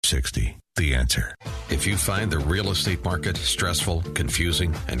360, The Answer. If you find the real estate market stressful,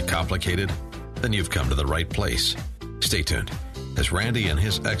 confusing, and complicated, then you've come to the right place. Stay tuned as Randy and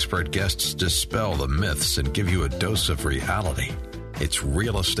his expert guests dispel the myths and give you a dose of reality. It's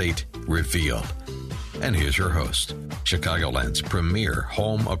Real Estate Revealed. And here's your host, Chicagoland's premier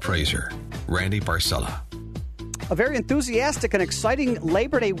home appraiser, Randy Barcella. A very enthusiastic and exciting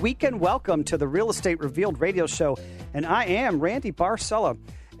Labor Day weekend. Welcome to the Real Estate Revealed radio show. And I am Randy Barcella.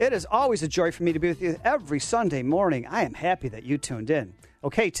 It is always a joy for me to be with you every Sunday morning. I am happy that you tuned in.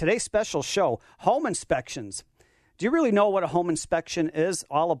 Okay, today's special show, home inspections. Do you really know what a home inspection is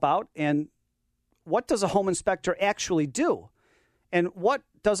all about? And what does a home inspector actually do? And what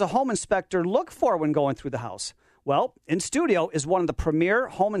does a home inspector look for when going through the house? Well, in studio is one of the premier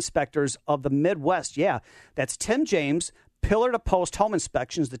home inspectors of the Midwest. Yeah, that's Tim James, Pillar to Post Home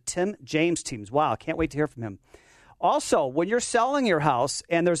Inspections, the Tim James teams. Wow, can't wait to hear from him. Also, when you're selling your house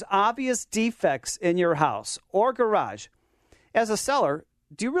and there's obvious defects in your house or garage, as a seller,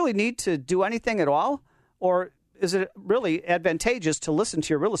 do you really need to do anything at all? Or is it really advantageous to listen to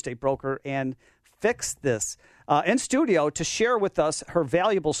your real estate broker and fix this? In studio to share with us her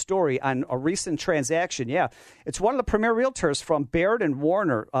valuable story on a recent transaction. Yeah, it's one of the premier realtors from Baird and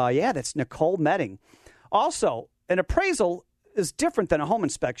Warner. That's Nicole Metting. Also, an appraisal is different than a home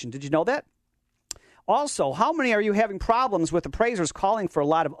inspection. Did you know that? Also, how many are you having problems with appraisers calling for a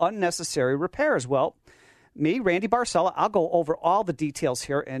lot of unnecessary repairs? Well, me, Randy Barcella, I'll go over all the details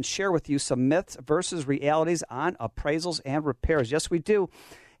here and share with you some myths versus realities on appraisals and repairs. Yes, we do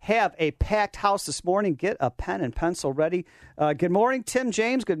have a packed house this morning. Get a pen and pencil ready. Good morning, Tim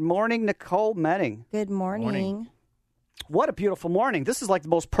James. Good morning, Nicole Metting. Good morning. What a beautiful morning. This is like the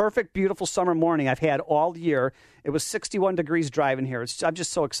most perfect, beautiful summer morning I've had all year. It was 61 degrees driving here. I'm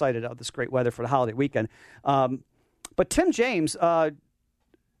just so excited about this great weather for the holiday weekend. But Tim James,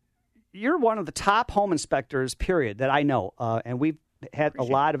 you're one of the top home inspectors, period, that I know. And we've had a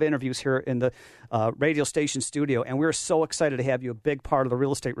lot of interviews here in the radio station studio, and we're so excited to have you a big part of the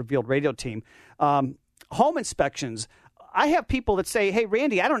Real Estate Revealed radio team. Home inspections. I have people that say, hey,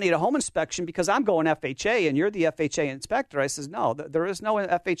 Randy, I don't need a home inspection because I'm going FHA, and you're the FHA inspector. I says, no, there is no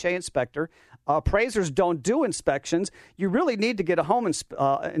FHA inspector. Appraisers don't do inspections. You really need to get a home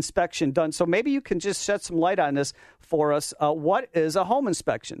inspection done. So maybe you can just shed some light on this for us. What is a home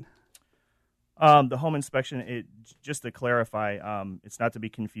inspection? The home inspection, just to clarify, it's not to be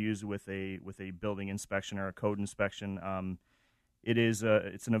confused with a building inspection or a code inspection.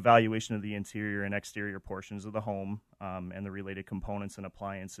 It's an evaluation of the interior and exterior portions of the home and the related components and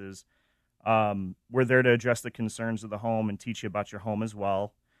appliances. We're there to address the concerns of the home and teach you about your home as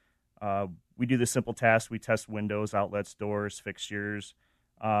well. We do the simple tasks. We test windows, outlets, doors, fixtures.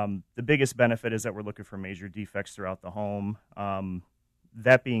 The biggest benefit is that we're looking for major defects throughout the home.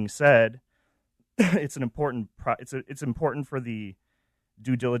 That being said, it's important for the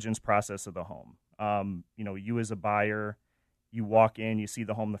due diligence process of the home. You as a buyer, you walk in, you see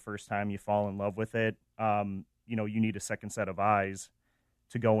the home the first time, you fall in love with it. You need a second set of eyes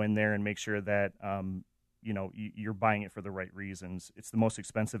to go in there and make sure that you're buying it for the right reasons. It's the most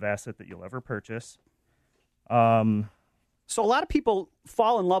expensive asset that you'll ever purchase. So a lot of people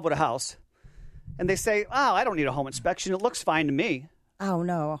fall in love with a house, and they say, "Oh, I don't need a home inspection. It looks fine to me." Oh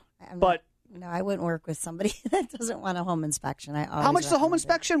no, No, I wouldn't work with somebody that doesn't want a home inspection. How much is a home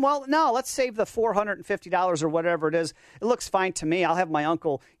inspection? Well, no, let's save the $450 or whatever it is. It looks fine to me. I'll have my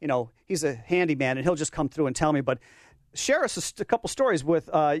uncle, he's a handyman, and he'll just come through and tell me. But share us a couple stories with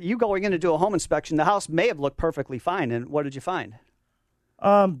you going in to do a home inspection. The house may have looked perfectly fine, and what did you find?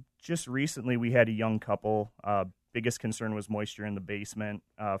 Just recently we had a young couple. Biggest concern was moisture in the basement,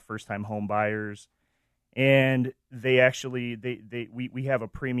 first-time home buyers. And we have a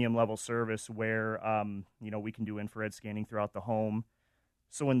premium level service where, we can do infrared scanning throughout the home.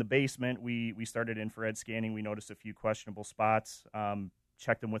 So in the basement, we started infrared scanning. We noticed a few questionable spots,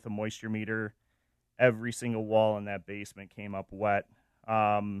 checked them with a moisture meter. Every single wall in that basement came up wet.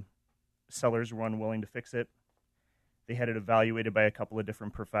 Sellers were unwilling to fix it. They had it evaluated by a couple of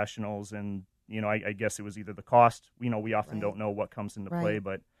different professionals. And, I guess it was either the cost. We often don't know what comes into play,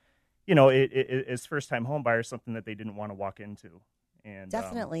 but as first-time home buyers, something that they didn't want to walk into. And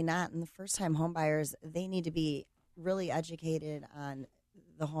definitely not. And the first-time home buyers, they need to be really educated on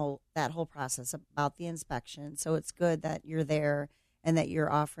that whole process about the inspection. So it's good that you're there and that you're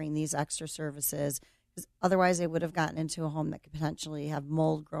offering these extra services, because otherwise they would have gotten into a home that could potentially have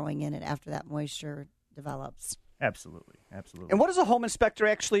mold growing in it after that moisture develops. Absolutely. And what does a home inspector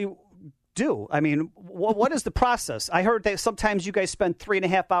actually do? I mean, what is the process? I heard that sometimes you guys spend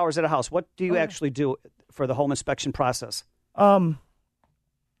 3.5 hours at a house. What do you actually do for the home inspection process?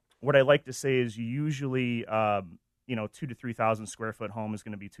 what I like to say is usually, 2,000 to 3,000 square foot home is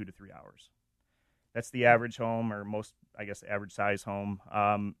going to be 2 to 3 hours. That's the average home, or most, I guess, average size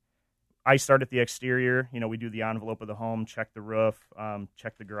home. I start at the exterior. We do the envelope of the home, check the roof,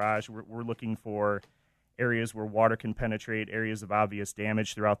 check the garage. We're looking for areas where water can penetrate, areas of obvious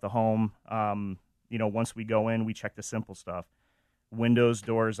damage throughout the home. Once we go in, we check the simple stuff. Windows,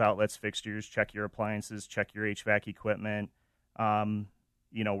 doors, outlets, fixtures, check your appliances, check your HVAC equipment.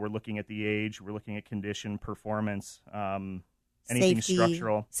 We're looking at the age, we're looking at condition, performance, anything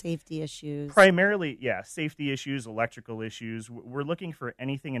structural. Safety issues. Primarily, safety issues, electrical issues. We're looking for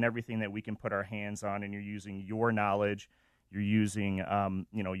anything and everything that we can put our hands on, and you're using your knowledge, you're using,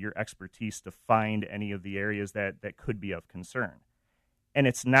 your expertise to find any of the areas that could be of concern. And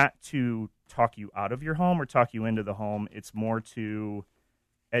it's not to talk you out of your home or talk you into the home. It's more to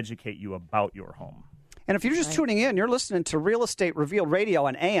educate you about your home. And if you're just tuning in, you're listening to Real Estate Revealed Radio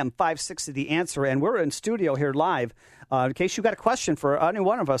on AM 560 The Answer, and we're in studio here live. In case you've got a question for any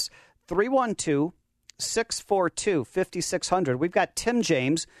one of us, 312-642-5600. We've got Tim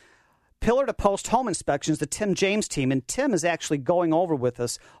James, Pillar to Post Home Inspections, the Tim James team, and Tim is actually going over with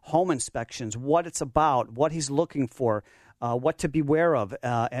us home inspections, what it's about, what he's looking for, what to beware of.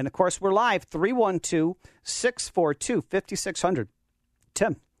 And, of course, we're live, 312-642-5600.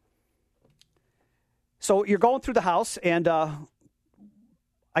 Tim. So you're going through the house, and I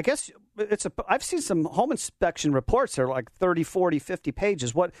guess I've seen some home inspection reports that are like 30, 40, 50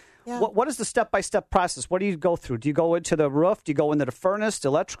 pages. What is the step-by-step process? What do you go through? Do you go into the roof? Do you go into the furnace, the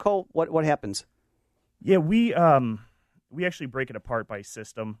electrical? What happens? Yeah, we actually break it apart by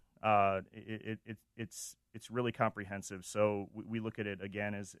system. It's really comprehensive. So we look at it,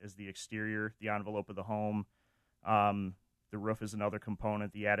 again, as the exterior, the envelope of the home. The roof is another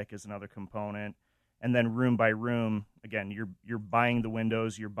component. The attic is another component. And then room by room, again, you're buying the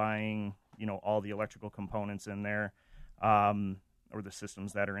windows, you're buying, all the electrical components in there, or the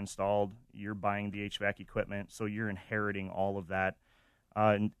systems that are installed. You're buying the HVAC equipment, so you're inheriting all of that.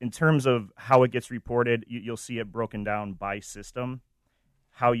 In terms of how it gets reported, you'll see it broken down by system,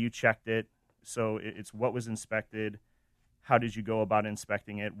 how you checked it. So it's what was inspected, how did you go about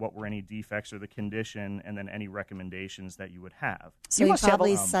inspecting it, what were any defects or the condition, and then any recommendations that you would have. So he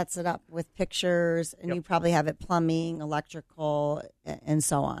probably sets it up with pictures, and you probably have it plumbing, electrical, and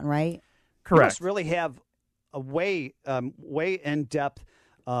so on, right? Correct. You must really have a way in-depth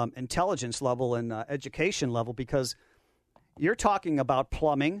intelligence level and education level, because you're talking about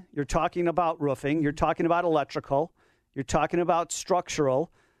plumbing, you're talking about roofing, you're talking about electrical, you're talking about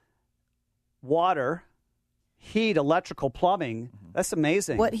structural, water, heat, electrical, plumbing. That's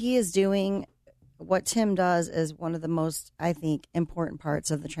amazing. What he is doing, what Tim does, is one of the most, I think, important parts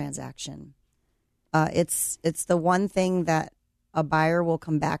of the transaction. It's the one thing that a buyer will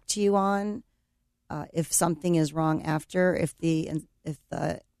come back to you on if something is wrong after, if the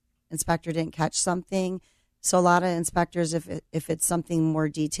inspector didn't catch something. So a lot of inspectors, if it's something more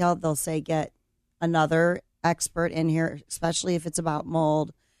detailed, they'll say get another expert in here, especially if it's about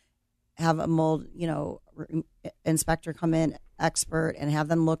mold. Have a mold, inspector come in, expert, and have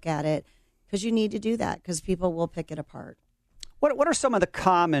them look at it, because you need to do that because people will pick it apart. What are some of the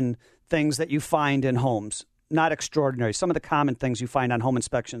common things that you find in homes? Not extraordinary. Some of the common things you find on home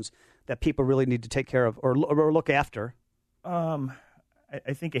inspections that people really need to take care of or look after. I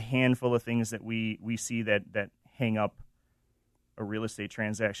think a handful of things that we see that hang up a real estate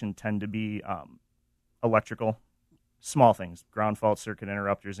transaction tend to be electrical. Small things, ground fault circuit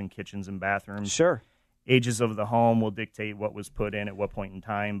interrupters in kitchens and bathrooms. Sure. Ages of the home will dictate what was put in at what point in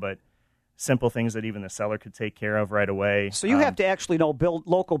time, but simple things that even the seller could take care of right away. So you have to actually know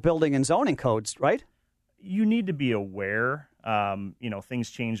local building and zoning codes, right? You need to be aware.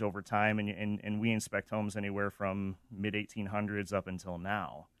 Things change over time, and we inspect homes anywhere from mid-1800s up until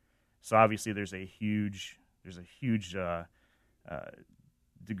now. So obviously there's a huge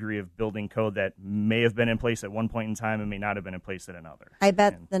degree of building code that may have been in place at one point in time and may not have been in place at another. I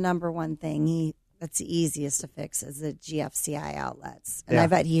bet the number one thing that's the easiest to fix is the GFCI outlets. And I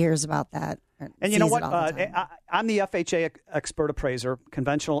bet he hears about that. And you know what? I'm the FHA expert appraiser,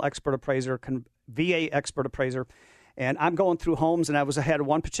 conventional expert appraiser, VA expert appraiser. And I'm going through homes, and I had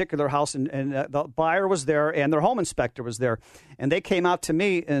one particular house, and the buyer was there, and their home inspector was there. And they came out to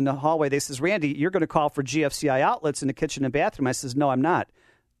me in the hallway. They says, Randy, you're going to call for GFCI outlets in the kitchen and bathroom. I says, no, I'm not.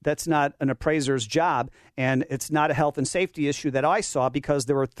 That's not an appraiser's job, and it's not a health and safety issue that I saw, because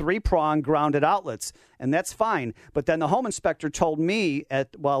there were 3-prong grounded outlets, and that's fine. But then the home inspector told me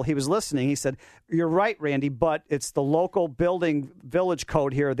while he was listening, he said, you're right, Randy, but it's the local building village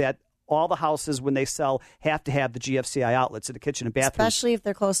code here that all the houses, when they sell, have to have the GFCI outlets in the kitchen and bathroom. Especially if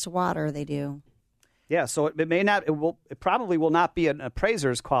they're close to water, they do. Yeah, so it probably will not be an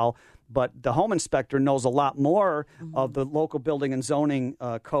appraiser's call, but the home inspector knows a lot more of the local building and zoning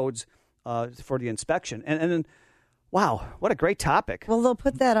codes for the inspection. And then, wow, what a great topic. Well, they'll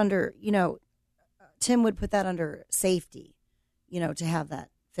put that under, Tim would put that under safety, to have that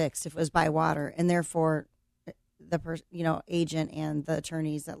fixed if it was by water. And therefore, the agent and the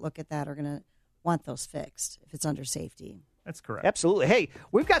attorneys that look at that are going to want those fixed if it's under safety. That's correct. Absolutely. Hey,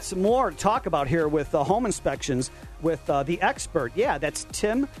 we've got some more to talk about here with home inspections with the expert. Yeah, that's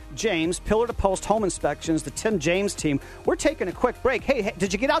Tim James, Pillar to Post Home Inspections, the Tim James team. We're taking a quick break. Hey,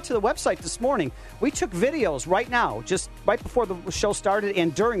 did you get out to the website this morning? We took videos right now, just right before the show started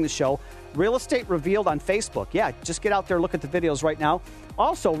and during the show. Real Estate Revealed on Facebook. Yeah, just get out there, look at the videos right now.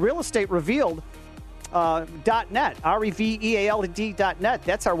 Also, Real Estate Revealed. .net, REVEALD.net.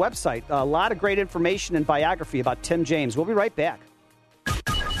 That's our website. A lot of great information and biography about Tim James. We'll be right back.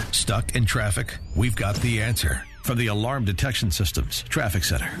 Stuck in traffic? We've got the answer from the Alarm Detection Systems Traffic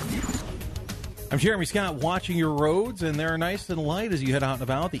Center. I'm Jeremy Scott, watching your roads, and they're nice and light as you head out and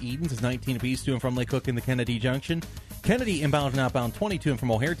about. The Edens is 19 apiece to and from Lake Cook and the Kennedy Junction. Kennedy inbound and outbound 22 and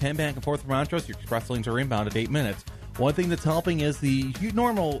from O'Hare, 10 back and forth from Montrose. Your express lanes are inbound at 8 minutes. One thing that's helping is the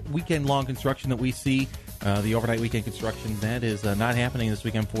normal weekend-long construction that we see, the overnight weekend construction. That is not happening this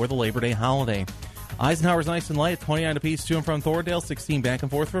weekend for the Labor Day holiday. Eisenhower's nice and light, 29 apiece to and from Thorndale, 16 back and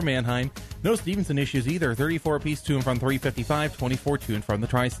forth from Manheim. No Stevenson issues either, 34 apiece to and from 355, 24 to and from the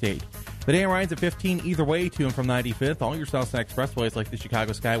Tri-State. The day rides at 15 either way to and from 95th. All your Southside expressways like the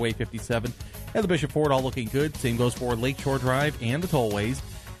Chicago Skyway 57 and the Bishop Ford all looking good. Same goes for Lakeshore Drive and the tollways.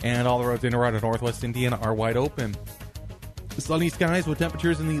 And all the roads in and around Northwest Indiana are wide open. Sunny skies with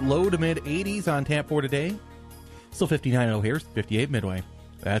temperatures in the low to mid 80s on tap for today. Still 59 at O'Hare, 58 Midway.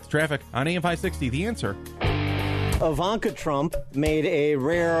 That's traffic on AM 560, The Answer. Ivanka Trump made a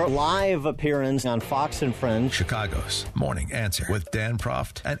rare live appearance on Fox and Friends. Chicago's Morning Answer with Dan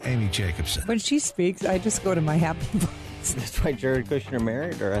Proft and Amy Jacobson. When she speaks, I just go to my happy place. That's why Jared Kushner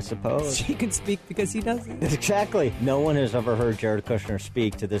married her, I suppose. She can speak because he doesn't. Exactly. No one has ever heard Jared Kushner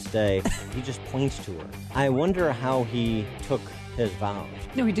speak to this day. He just points to her. I wonder how he took his vows.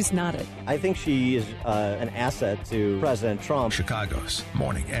 No, he just nodded. I think she is an asset to President Trump. Chicago's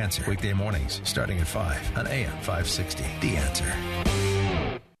Morning Answer. Weekday mornings starting at 5 on AM 560. The Answer.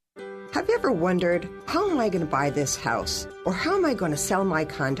 Have you ever wondered, how am I going to buy this house? Or how am I going to sell my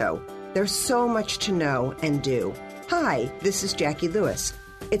condo? There's so much to know and do. Hi, this is Jackie Lewis.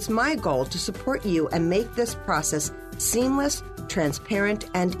 It's my goal to support you and make this process seamless, transparent,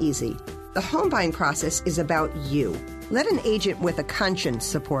 and easy. The home buying process is about you. Let an agent with a conscience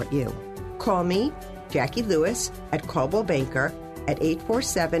support you. Call me, Jackie Lewis, at Coldwell Banker at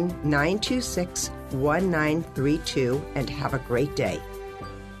 847-926-1932 and have a great day.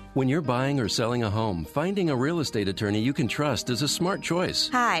 When you're buying or selling a home, finding a real estate attorney you can trust is a smart choice.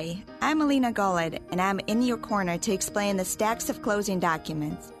 Hi, I'm Alina Golod, and I'm in your corner to explain the stacks of closing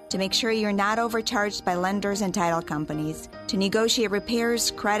documents, to make sure you're not overcharged by lenders and title companies, to negotiate repairs,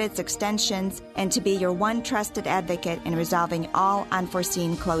 credits, extensions, and to be your one trusted advocate in resolving all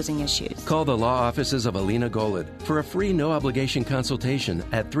unforeseen closing issues. Call the law offices of Alina Golod for a free no-obligation consultation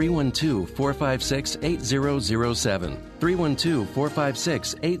at 312-456-8007.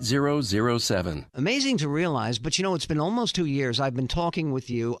 312-456-8007. Amazing to realize, but it's been almost 2 years I've been talking with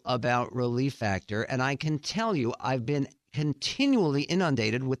you about Relief Factor, and I can tell you I've been continually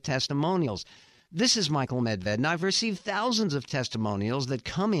inundated with testimonials. This is Michael Medved, and I've received thousands of testimonials that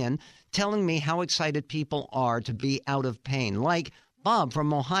come in telling me how excited people are to be out of pain, like Bob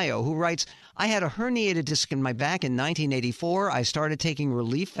from Ohio, who writes, I had a herniated disc in my back in 1984. I started taking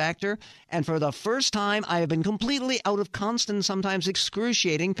Relief Factor, and for the first time, I have been completely out of constant, sometimes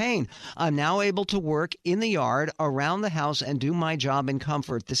excruciating pain. I'm now able to work in the yard, around the house, and do my job in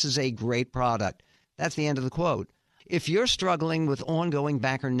comfort. This is a great product. That's the end of the quote. If you're struggling with ongoing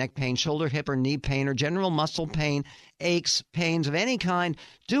back or neck pain, shoulder, hip, or knee pain, or general muscle pain, aches, pains of any kind,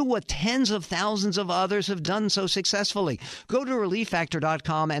 do what tens of thousands of others have done so successfully. Go to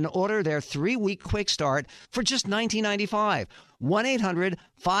ReliefFactor.com and order their 3-week quick start for just $19.95.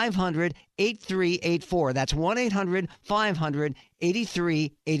 1-800-500-8384. That's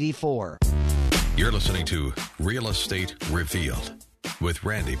 1-800-500-8384. You're listening to Real Estate Revealed with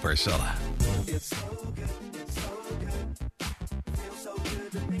Randy Barcella. It's so good. It's so good. Feels so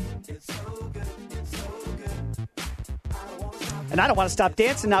good to me. It's so good. It's so good. I don't want to stop And I don't want to stop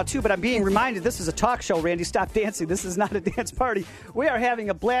dancing now, too, but I'm being reminded this is a talk show, Randy. Stop dancing. This is not a dance party. We are having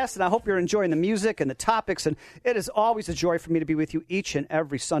a blast, and I hope you're enjoying the music and the topics. And it is always a joy for me to be with you each and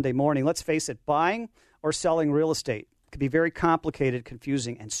every Sunday morning. Let's face it, buying or selling real estate can be very complicated,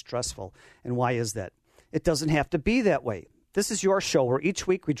 confusing, and stressful. And why is that? It doesn't have to be that way. This is your show where each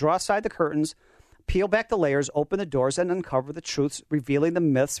week we draw aside the curtains, peel back the layers, open the doors, and uncover the truths, revealing the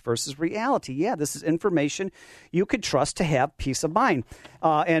myths versus reality. Yeah, this is information you could trust to have peace of mind.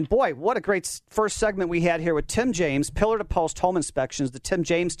 And boy, what a great first segment we had here with Tim James, Pillar to Post Home Inspections, the Tim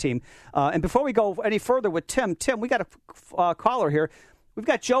James team. And before we go any further with Tim, we got a caller here. We've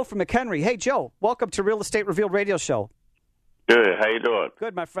got Joe from McHenry. Hey, Joe, welcome to Real Estate Revealed Radio Show. Good. How you doing?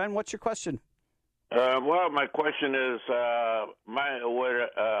 Good, my friend. What's your question? Well, my question is, where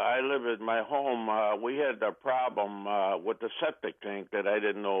I live in my home, we had a problem with the septic tank that I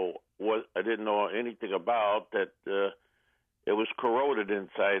didn't know anything about. That it was corroded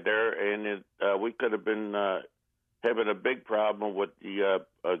inside there, and we could have been having a big problem with the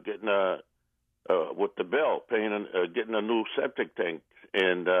with the bill, getting a new septic tank.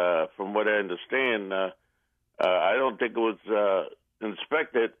 And from what I understand, I don't think it was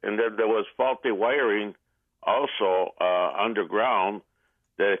inspected, and there was faulty wiring also underground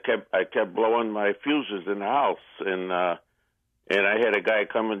that I kept blowing my fuses in the house, and I had a guy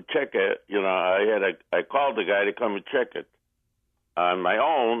come and check it. I called the guy to come and check it on my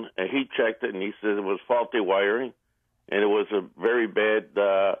own, and he checked it, and he said it was faulty wiring, and it was a very bad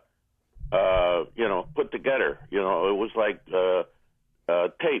put together. It was like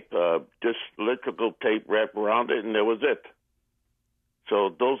tape, just electrical tape wrapped around it, and that was it.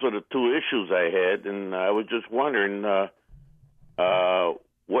 So those are the two issues I had, and I was just wondering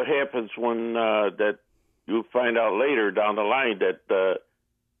what happens when that you find out later down the line that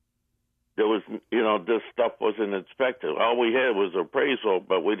there was, this stuff wasn't inspected. All we had was appraisal,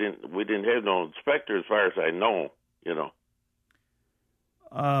 but we didn't have no inspector, as far as I know.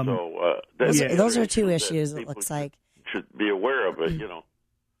 Those are two issues. It looks like should be aware of it.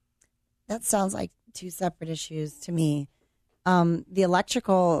 That sounds like two separate issues to me. The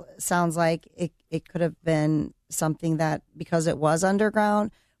electrical sounds like it could have been something that, because it was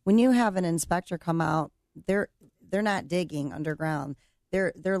underground, when you have an inspector come out, they're not digging underground.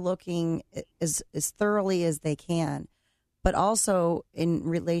 They're looking as thoroughly as they can. But also in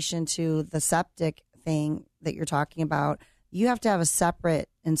relation to the septic thing that you're talking about, you have to have a separate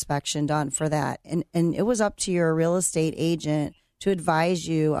inspection done for that. And it was up to your real estate agent to advise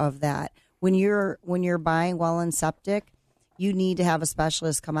you of that. When you're buying well and septic, you need to have a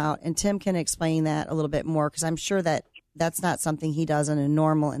specialist come out, and Tim can explain that a little bit more, because I'm sure that that's not something he does in a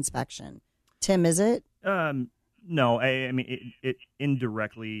normal inspection. Tim, is it? No, I mean it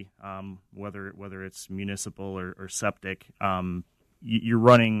indirectly, whether it's municipal or septic, you're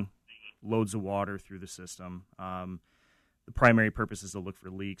running loads of water through the system. The primary purpose is to look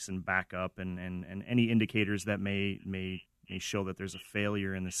for leaks and backup and any indicators that may show that there's a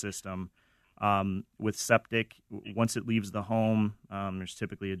failure in the system. With septic, once it leaves the home, there's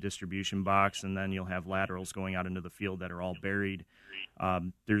typically a distribution box, and then you'll have laterals going out into the field that are all buried.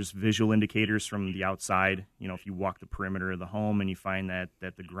 There's visual indicators from the outside. If you walk the perimeter of the home and you find that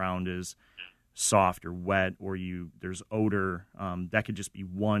the ground is soft or wet, or there's odor, that could just be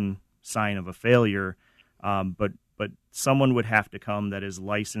one sign of a failure. But someone would have to come that is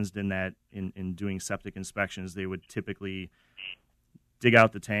licensed in doing septic inspections. They would typically dig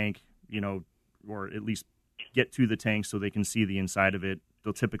out the tank, or at least get to the tank so they can see the inside of it.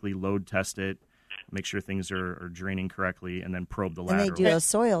 They'll typically load test it, make sure things are draining correctly, and then probe the lateral. And they do a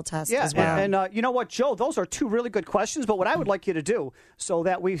soil test as well. And you know what, Joe, those are two really good questions, but what I would like you to do so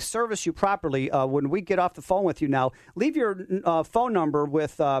that we service you properly when we get off the phone with you now, leave your phone number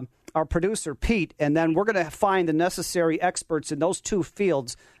with our producer, Pete, and then we're going to find the necessary experts in those two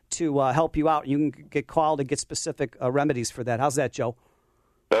fields to help you out. You can get called and get specific remedies for that. How's that, Joe?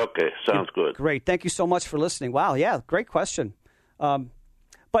 Okay, sounds good. Great. Thank you so much for listening. Wow, yeah, great question.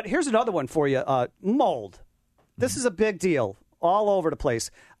 But here's another one for you. Mold. This is a big deal all over the place.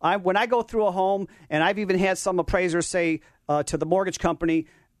 When I go through a home, and I've even had some appraisers say to the mortgage company,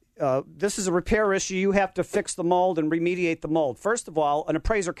 this is a repair issue. You have to fix the mold and remediate the mold. First of all, an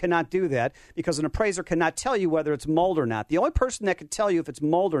appraiser cannot do that because an appraiser cannot tell you whether it's mold or not. The only person that can tell you if it's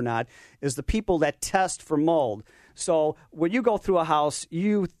mold or not is the people that test for mold. So when you go through a house,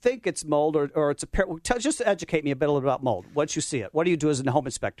 you think it's mold or it's just educate me a bit about mold. Once you see it, what do you do as a home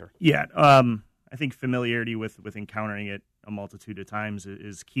inspector? Yeah, I think familiarity with encountering it a multitude of times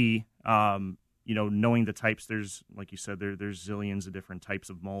is key. Knowing the types, there's, like you said, there's zillions of different types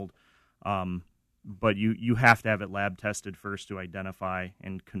of mold. but you have to have it lab tested first to identify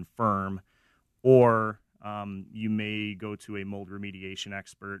and confirm, or you may go to a mold remediation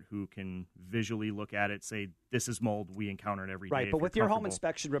expert who can visually look at it, say, this is mold, we encounter it every day. Right, but with your home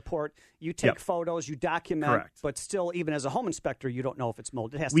inspection report, you take photos, you document, Correct. But still, even as a home inspector, you don't know if it's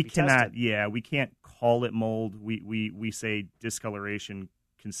mold. It has to We be cannot, tested. yeah, we can't call it mold. We say discoloration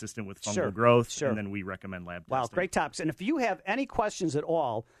consistent with fungal growth, and then we recommend lab testing. Wow, great topics. And if you have any questions at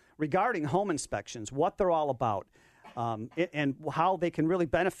all regarding home inspections, what they're all about, and how they can really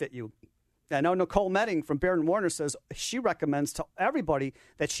benefit you, I know Nicole Metting from Baird & Warner says she recommends to everybody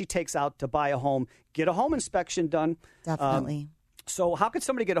that she takes out to buy a home, get a home inspection done. Definitely. So how could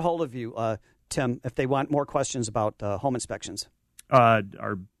somebody get a hold of you, Tim, if they want more questions about home inspections?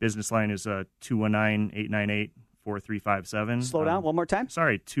 Our business line is 219-898-4357. Slow down one more time.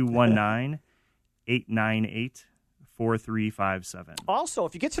 Sorry, 219-898-4357. Also,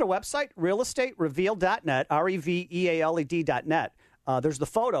 if you get to the website, realestaterevealed.net, revealed.net, there's the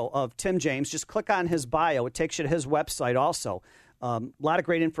photo of Tim James. Just click on his bio. It takes you to his website also. A lot of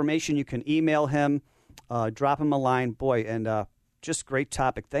great information. You can email him, drop him a line. Boy, and just great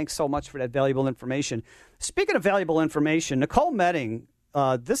topic. Thanks so much for that valuable information. Speaking of valuable information, Nicole Metting,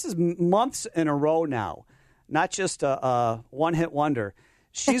 this is months in a row now, not just a one-hit wonder.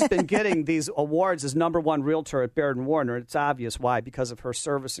 She's been getting these awards as #1 realtor at Baird & Warner. It's obvious why, because of her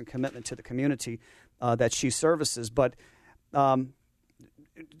service and commitment to the community that she services. But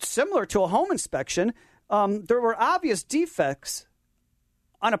similar to a home inspection, there were obvious defects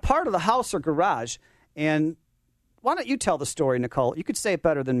on a part of the house or garage. And why don't you tell the story, Nicole? You could say it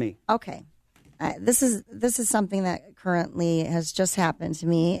better than me. Okay. This is something that currently has just happened to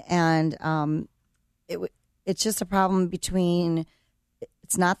me, and it's just a problem between.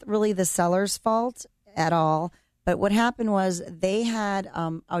 It's not really the seller's fault at all, but what happened was they had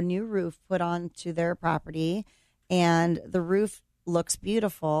a new roof put onto their property, and the roof looks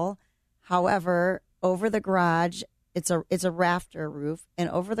beautiful. However, over the garage, it's a rafter roof, and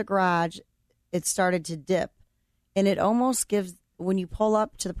over the garage, it started to dip, and it almost gives. When you pull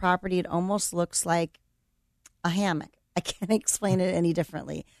up to the property, it almost looks like a hammock. I can't explain it any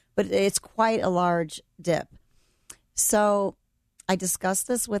differently, but it's quite a large dip. So I discussed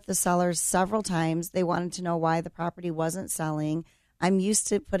this with the sellers several times. They wanted to know why the property wasn't selling. I'm used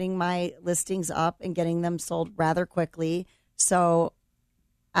to putting my listings up and getting them sold rather quickly. So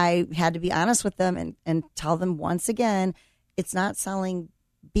I had to be honest with them and tell them once again, it's not selling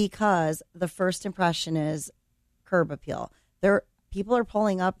because the first impression is curb appeal. People are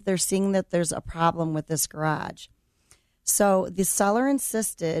pulling up. They're seeing that there's a problem with this garage. So the seller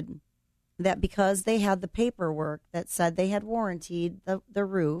insisted that because they had the paperwork that said they had warrantied the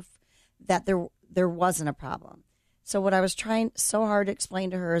roof, that there wasn't a problem. So what I was trying so hard to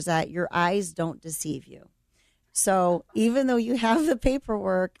explain to her is that your eyes don't deceive you. So even though you have the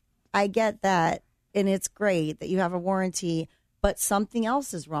paperwork, I get that, and it's great that you have a warranty, but something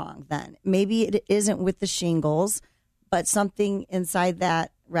else is wrong then. Maybe it isn't with the shingles, but something inside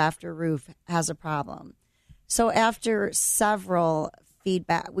that rafter roof has a problem. So after several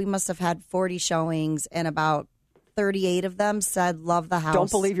feedback, we must have had 40 showings, and about 38 of them said, love the house.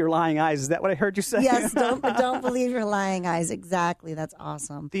 Don't believe your lying eyes. Is that what I heard you say? Yes, don't believe your lying eyes. Exactly. That's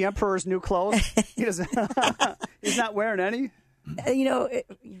awesome. The emperor's new clothes. He's not wearing any. You're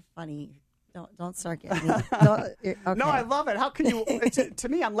funny. Don't start getting me. Okay. No, I love it. How can you? To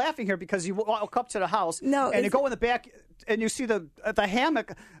me, I'm laughing here because you walk up to the house and you go in the back and you see the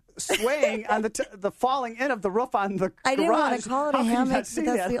hammock swaying on the falling in of the roof on the garage. I didn't want to call it a hammock, but that's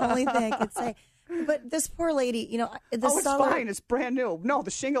that? the only thing I could say. But this poor lady, it's fine. It's brand new. No,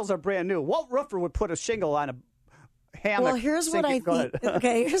 the shingles are brand new. What roofer would put a shingle on a hammock? Well, here's what I think.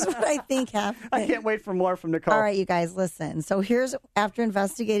 Okay, here's what I think happened. I can't wait for more from Nicole. All right, you guys, listen. So here's, after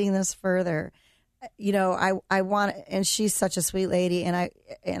investigating this further, I want, and she's such a sweet lady, and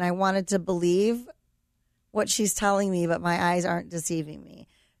I wanted to believe what she's telling me, but my eyes aren't deceiving me.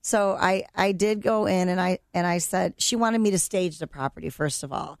 So I did go in and I said, she wanted me to stage the property first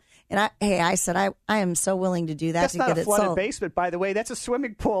of all. And I said, I am so willing to do that. That's to not get a it flooded sold. basement, by the way. That's a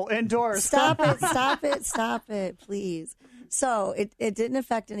swimming pool indoors. Stop it, please. So it didn't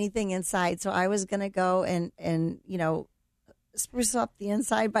affect anything inside. So I was going to go and spruce up the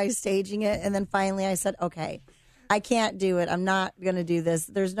inside by staging it. And then finally I said, okay, I can't do it. I'm not going to do this.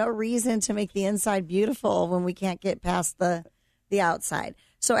 There's no reason to make the inside beautiful when we can't get past the outside.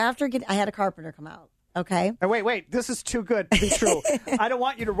 So after I had a carpenter come out. Okay. Wait. This is too good to be true. I don't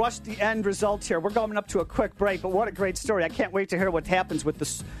want you to rush the end result here. We're going up to a quick break, but what a great story. I can't wait to hear what happens with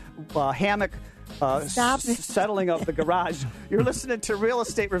this hammock settling of the garage. You're listening to Real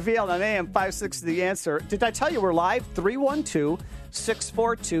Estate Revealed on AM 560 The Answer. Did I tell you we're live?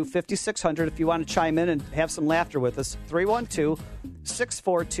 312-642-5600 if you want to chime in and have some laughter with us.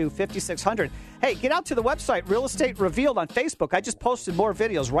 312-642-5600. Hey, get out to the website, Real Estate Revealed on Facebook. I just posted more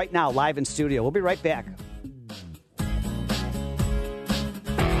videos right now live in studio. We'll be right back.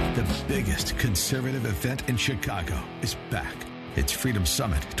 The biggest conservative event in Chicago is back. It's Freedom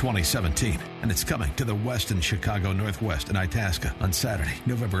Summit 2017, and it's coming to the Westin Chicago Northwest in Itasca on Saturday,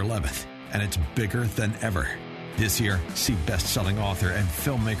 November 11th, and it's bigger than ever. This year, see best-selling author and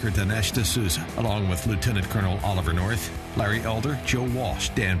filmmaker Dinesh D'Souza, along with Lieutenant Colonel Oliver North, Larry Elder, Joe Walsh,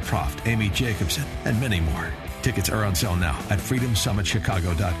 Dan Proft, Amy Jacobson, and many more. Tickets are on sale now at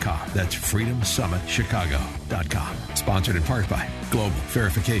freedomsummitchicago.com. That's freedomsummitchicago.com. Sponsored in part by Global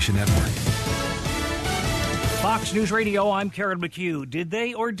Verification Network. Fox News Radio, I'm Karen McHugh. Did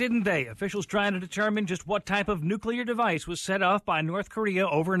they or didn't they? Officials trying to determine just what type of nuclear device was set off by North Korea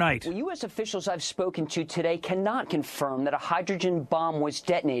overnight. Well, U.S. officials I've spoken to today cannot confirm that a hydrogen bomb was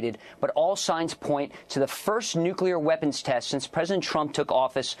detonated, but all signs point to the first nuclear weapons test since President Trump took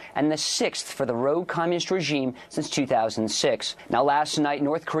office and the sixth for the rogue communist regime since 2006. Now, last night,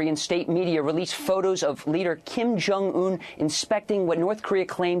 North Korean state media released photos of leader Kim Jong-un inspecting what North Korea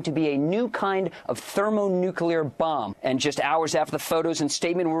claimed to be a new kind of thermonuclear bomb. And just hours after the photos and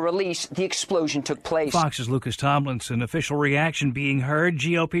statement were released, the explosion took place. Fox's Lucas Tomlinson. Official reaction being heard.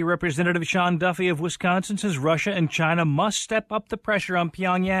 GOP Representative Sean Duffy of Wisconsin says Russia and China must step up the pressure on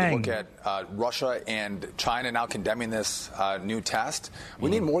Pyongyang. Look at Russia and China now condemning this new test. We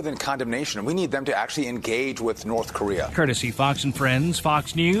need more than condemnation. We need them to actually engage with North Korea. Courtesy Fox and Friends,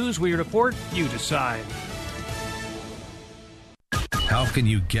 Fox News. We report, you decide. How can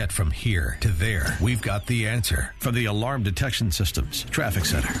you get from here to there? We've got the answer from the Alarm Detection Systems Traffic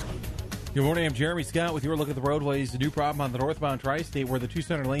Center. Good morning, I'm Jeremy Scott with your look at the roadways. A new problem on the northbound tri-state where the two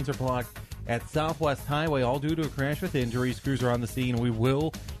center lanes are blocked at Southwest Highway, all due to a crash with injuries. Crews are on the scene. We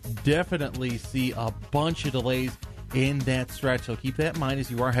will definitely see a bunch of delays in that stretch, so keep that in mind as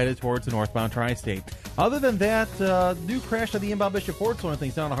you are headed towards the northbound tri-state. Other than that, new crash on the inbound Bishop Ford, slowing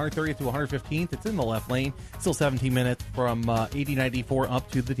things down 130th to 115th. It's in the left lane. Still 17 minutes from 8094 up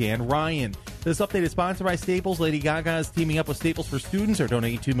to the Dan Ryan. This update is sponsored by Staples. Lady Gaga is teaming up with Staples for Students. They're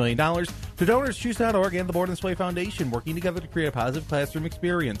donating $2 million to DonorsChoose.org and the Born This Way Foundation, working together to create a positive classroom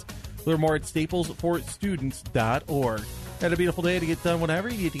experience. Learn more at staplesforstudents.org. Had a beautiful day to get done whatever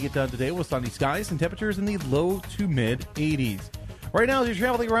you need to get done today with sunny skies and temperatures in the low to mid 80s. Right now, as you're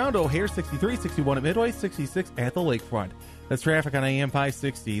traveling around, O'Hare 63, 61 at Midway, 66 at the lakefront. That's traffic on AM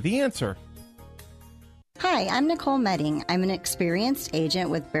 560. The Answer. Hi, I'm Nicole Medding. I'm an experienced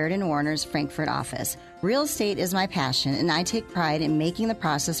agent with Baird & Warner's Frankfurt office. Real estate is my passion, and I take pride in making the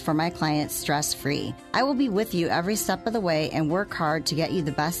process for my clients stress-free. I will be with you every step of the way and work hard to get you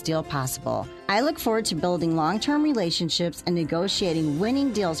the best deal possible. I look forward to building long-term relationships and negotiating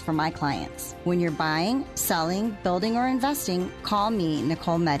winning deals for my clients. When you're buying, selling, building, or investing, call me,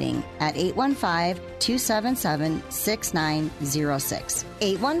 Nicole Medding, at 815-277-6906.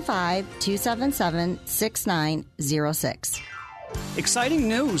 815-277-6906. Exciting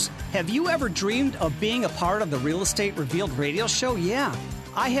news! Have you ever dreamed of being a part of the Real Estate Revealed radio show? Yeah.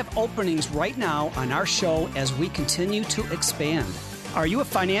 I have openings right now on our show as we continue to expand. Are you a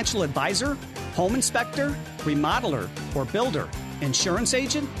financial advisor, home inspector, remodeler, or builder, insurance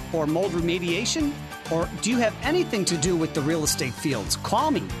agent, or mold remediation? Or do you have anything to do with the real estate fields?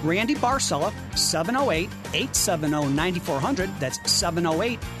 Call me, Randy Barcella, 708-870-9400. That's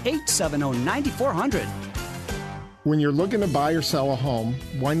 708-870-9400. When you're looking to buy or sell a home,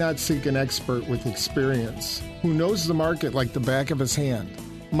 why not seek an expert with experience who knows the market like the back of his hand?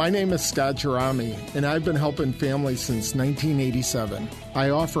 My name is Scott Gerami, and I've been helping families since 1987.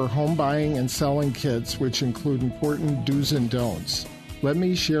 I offer home buying and selling kits, which include important do's and don'ts. Let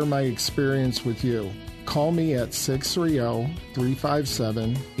me share my experience with you. Call me at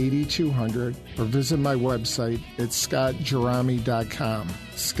 630-357-8200 or visit my website at scottgerami.com.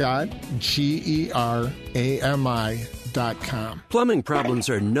 Scott, Gerami.com. Plumbing problems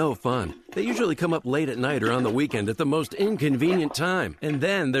are no fun. They usually come up late at night or on the weekend at the most inconvenient time. And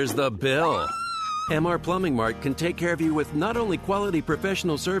then there's the bill. MR Plumbing Mart can take care of you with not only quality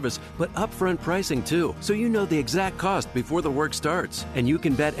professional service, but upfront pricing too, so you know the exact cost before the work starts. And you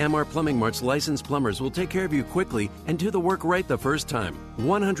can bet MR Plumbing Mart's licensed plumbers will take care of you quickly and do the work right the first time.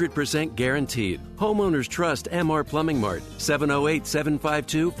 100% guaranteed. Homeowners trust MR Plumbing Mart.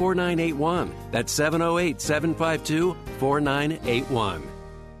 708-752-4981. That's 708-752-4981.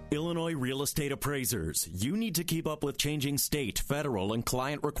 Illinois real estate appraisers, you need to keep up with changing state, federal, and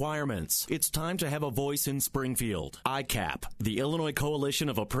client requirements. It's time to have a voice in Springfield. ICAP, the Illinois Coalition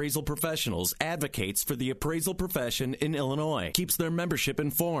of Appraisal Professionals, advocates for the appraisal profession in Illinois, keeps their membership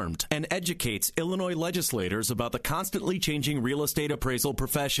informed, and educates Illinois legislators about the constantly changing real estate appraisal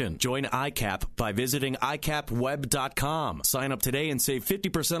profession. Join ICAP by visiting icapweb.com. Sign up today and save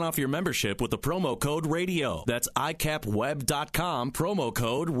 50% off your membership with the promo code RADIO. That's icapweb.com, promo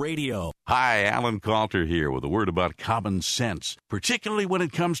code RADIO. Hi, Alan Coulter here with a word about common sense, particularly when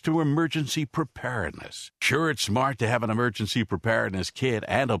it comes to emergency preparedness. Sure, it's smart to have an emergency preparedness kit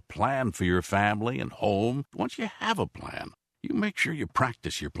and a plan for your family and home. Once you have a plan, you make sure you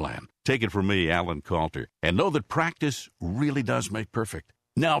practice your plan. Take it from me, Alan Coulter, and know that practice really does make perfect.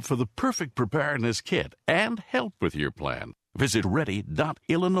 Now, for the perfect preparedness kit and help with your plan, visit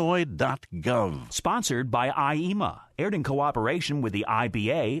ready.illinois.gov. Sponsored by IEMA, aired in cooperation with the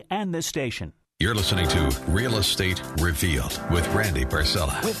IBA and this station. You're listening to Real Estate Revealed with Randy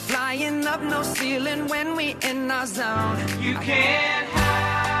Barcella. We're flying up no ceiling when we in our zone. You can't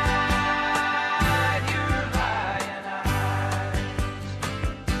hide your lying eyes,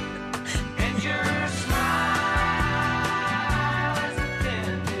 and your smile is a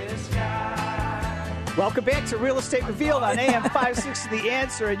thin disguise. Welcome back to Real Estate Revealed on AM 560 The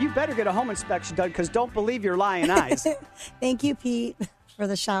Answer. And you better get a home inspection done because don't believe your lying eyes. Thank you, Pete, for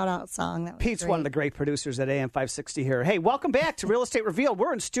the shout-out song. That was Pete's great. one of the great producers at AM 560 here. Hey, welcome back to Real Estate Revealed.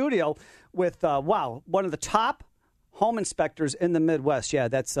 We're in studio with, one of the top home inspectors in the Midwest. Yeah,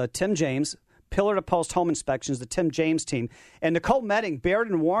 that's Tim James, Pillar to Post Home Inspections, the Tim James team. And Nicole Metting,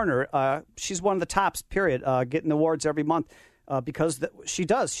 Baird & Warner, she's one of the tops, period, getting awards every month because she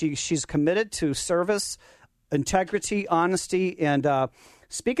does. She's committed to service, integrity, honesty, and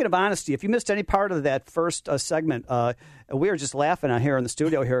speaking of honesty, if you missed any part of that first segment, we were just laughing out here in the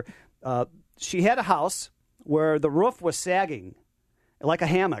studio here. She had a house where the roof was sagging like a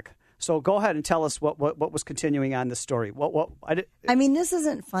hammock. So go ahead and tell us what was continuing on this story. I mean, this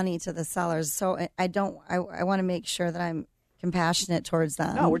isn't funny to the sellers, so I want to make sure that I'm compassionate towards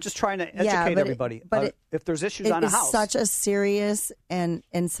them. No, we're just trying to educate everybody. But if there's issues on a house. It's such a serious and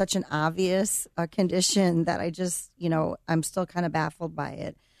such an obvious condition that I just, I'm still kind of baffled by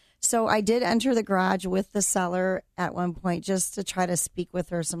it. So I did enter the garage with the seller at one point just to try to speak with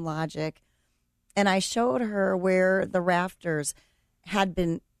her some logic. And I showed her where the rafters had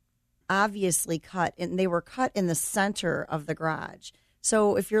been obviously cut, and they were cut in the center of the garage.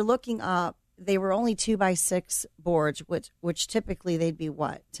 So if you're looking up, they were only 2x6 boards, which typically they'd be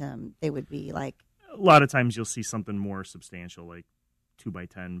what, Tim? They would be like... A lot of times you'll see something more substantial, like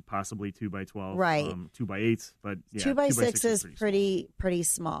 2x10, possibly 2x12, right? 2x8, but yeah, 2x6 is pretty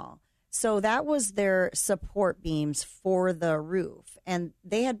small. So that was their support beams for the roof, and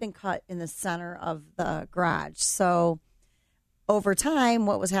they had been cut in the center of the garage. So over time,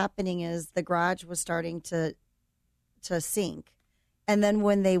 what was happening is the garage was starting to sink. And then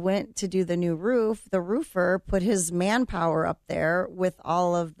when they went to do the new roof, the roofer put his manpower up there with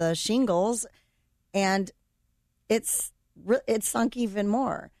all of the shingles, and it sunk even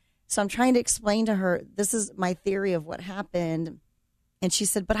more. So I'm trying to explain to her, this is my theory of what happened. And she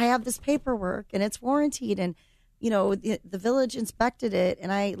said, but I have this paperwork and it's warranted. And, the village inspected it.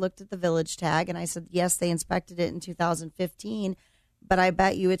 And I looked at the village tag and I said, yes, they inspected it in 2015, but I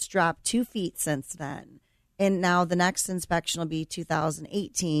bet you it's dropped 2 feet since then. And now the next inspection will be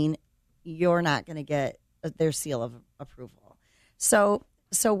 2018. You're not going to get their seal of approval. So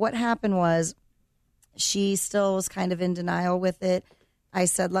what happened was she still was kind of in denial with it. I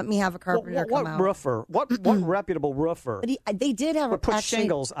said, let me have a carpenter come out. What reputable roofer? But they did have put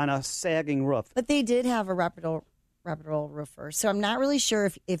shingles on a sagging roof. But they did have a reputable roofer. So I'm not really sure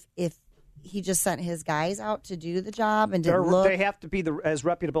if he just sent his guys out to do the job and didn't look. They have to be as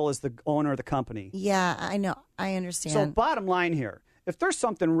reputable as the owner of the company. Yeah, I know. I understand. So bottom line here, if there's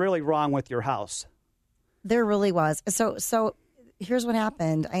something really wrong with your house. There really was. So here's what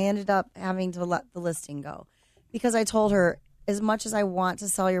happened. I ended up having to let the listing go because I told her, as much as I want to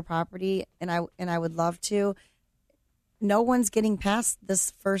sell your property and I would love to, no one's getting past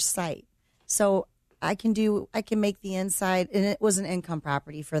this first site. So I can make the inside, and it was an income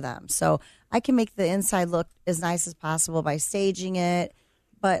property for them. So I can make the inside look as nice as possible by staging it.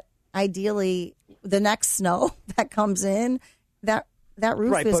 But ideally, the next snow that comes in, that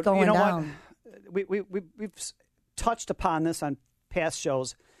roof is going down. We've touched upon this on past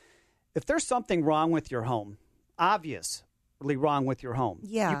shows. If there's something wrong with your home, obviously wrong with your home,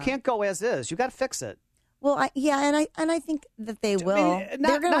 yeah, you can't go as is. You got to fix it. Well, and I think that they will. I mean,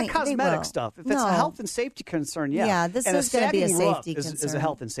 not cosmetic stuff. If it's a health and safety concern, yeah. Yeah, this is going to be a safety concern. Is a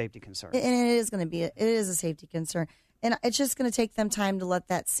health and safety concern. And it is going to be. It is a safety concern. And it's just going to take them time to let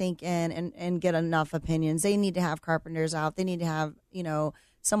that sink in and get enough opinions. They need to have carpenters out. They need to have,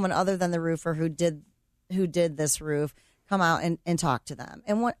 someone other than the roofer who did this roof come out and talk to them.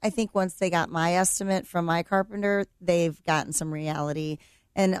 And I think once they got my estimate from my carpenter, they've gotten some reality.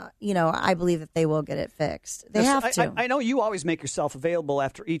 And, I believe that they will get it fixed. They have to. I know you always make yourself available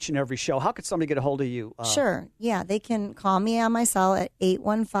after each and every show. How could somebody get a hold of you? Sure. Yeah, they can call me on my cell at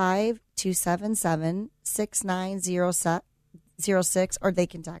 815-277-6906, or they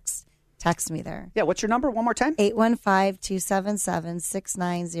can text me there. Yeah, what's your number one more time?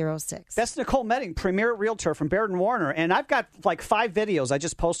 815-277-6906. That's Nicole Metting, Premier Realtor from Baird & Warner. And I've got like 5 videos I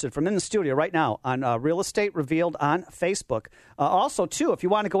just posted from in the studio right now on Real Estate Revealed on Facebook. Also, too, if you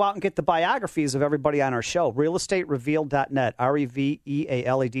want to go out and get the biographies of everybody on our show, realestaterevealed.net,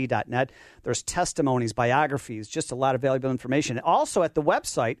 REVEALED.net. There's testimonies, biographies, just a lot of valuable information. Also at the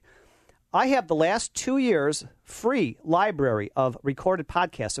website, I have the last 2 years free library of recorded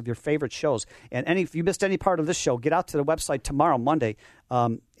podcasts of your favorite shows. And if you missed any part of this show, get out to the website tomorrow, Monday,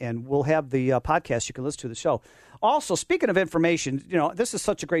 and we'll have the podcast. You can listen to the show. Also, speaking of information, this is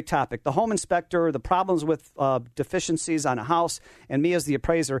such a great topic. The home inspector, the problems with deficiencies on a house, and me as the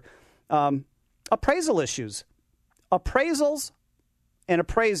appraiser. Appraisal issues. Appraisals and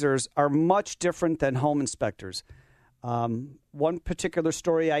appraisers are much different than home inspectors. One particular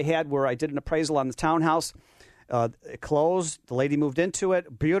story I had where I did an appraisal on the townhouse. It closed. The lady moved into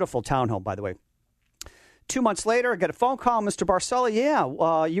it. Beautiful townhome, by the way. 2 months later, I get a phone call. Mr. Barcella,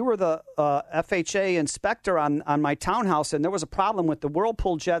 you were the FHA inspector on my townhouse, and there was a problem with the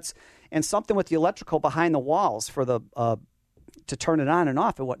Whirlpool jets and something with the electrical behind the walls for the to turn it on and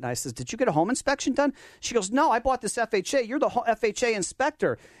off and whatnot. I says, did you get a home inspection done? She goes, no, I bought this FHA. You're the FHA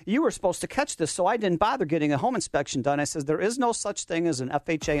inspector. You were supposed to catch this, so I didn't bother getting a home inspection done. I says, there is no such thing as an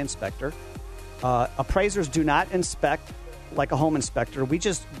FHA inspector. Appraisers do not inspect like a home inspector. We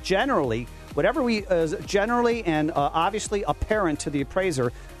just generally, whatever is generally and obviously apparent to the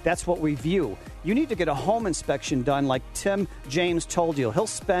appraiser, that's what we view. You need to get a home inspection done like Tim James told you. He'll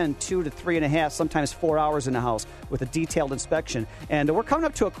spend 2 to 3.5, sometimes 4 hours in the house with a detailed inspection. And we're coming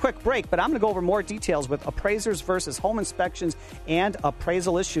up to a quick break, but I'm going to go over more details with appraisers versus home inspections and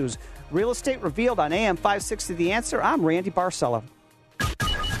appraisal issues. Real Estate Revealed on AM 560 The Answer. I'm Randy Barcella.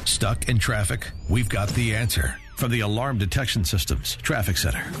 Stuck in traffic? We've got the answer from the Alarm Detection Systems Traffic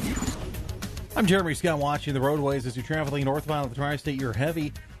Center. I'm Jeremy Scott, watching the roadways as you're traveling northbound of the Tri-State. You're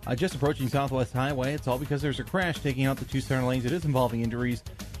heavy, just approaching Southwest Highway. It's all because there's a crash taking out the 2 center lanes. It is involving injuries,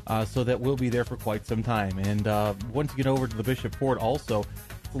 so that will be there for quite some time. And once you get over to the Bishop Ford, also,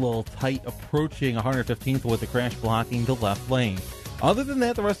 it's a little tight approaching 115th with the crash blocking the left lane. Other than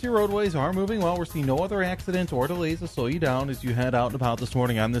that, the rest of your roadways are moving well. We're seeing no other accidents or delays to slow you down as you head out and about this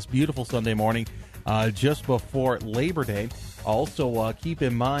morning on this beautiful Sunday morning, just before Labor Day. Also, keep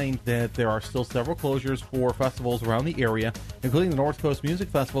in mind that there are still several closures for festivals around the area, including the North Coast Music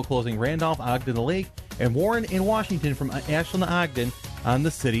Festival closing Randolph, Ogden, the Lake, and Warren in Washington from Ashland to Ogden on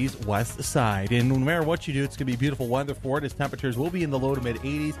the city's west side. And no matter what you do, it's going to be beautiful weather for it as temperatures will be in the low to mid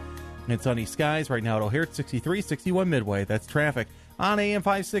 80s and sunny skies. Right now at O'Hare, it's 63, 61 Midway. That's traffic on AM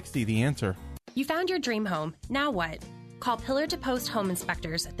 560, The Answer. You found your dream home. Now what? Call Pillar to Post Home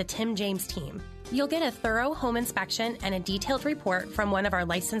Inspectors, the Tim James team. You'll get a thorough home inspection and a detailed report from one of our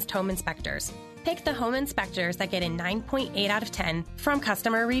licensed home inspectors. Pick the home inspectors that get a 9.8 out of 10 from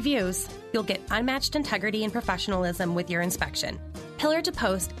customer reviews. You'll get unmatched integrity and professionalism with your inspection. Pillar to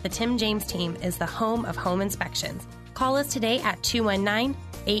Post, the Tim James team is the home of home inspections. Call us today at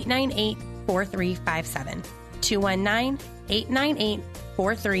 219-898-4357.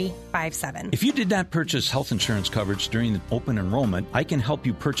 219-898-4357. If you did not purchase health insurance coverage during the open enrollment, I can help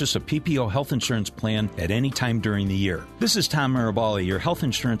you purchase a PPO health insurance plan at any time during the year. This is Tom Marabali, your health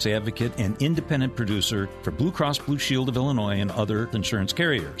insurance advocate and independent producer for Blue Cross Blue Shield of Illinois and other insurance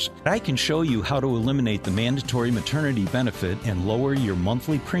carriers. I can show you how to eliminate the mandatory maternity benefit and lower your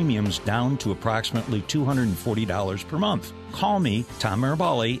monthly premiums down to approximately $240 per month. Call me, Tom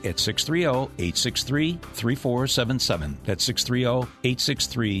Marabali, at 630-863-3477. That's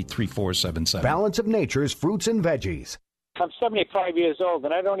 630-863-3477. Balance of Nature's fruits and veggies. I'm 75 years old,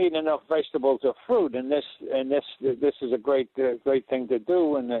 and I don't eat enough vegetables or fruit. And this is a great thing to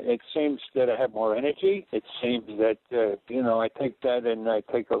do. And it seems that I have more energy. It seems that I take that, and I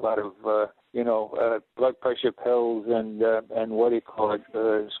take a lot of blood pressure pills and what do you call it,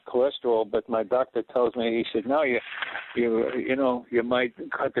 cholesterol. But my doctor tells me, he said, no, you might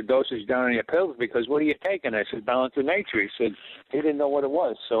cut the dosage down on your pills because what are you taking? I said, Balance of Nature. He said he didn't know what it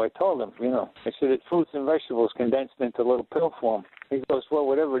was, so I told him, I said it's fruits and vegetables condensed into little pill form. He goes, well,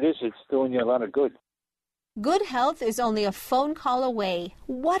 whatever it is, it's doing you a lot of good. Good health is only a phone call away.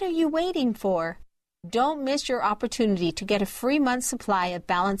 What are you waiting for? Don't miss your opportunity to get a free month supply of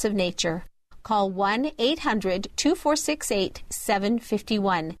Balance of Nature. Call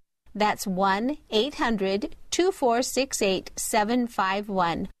 1-800-2468-751. That's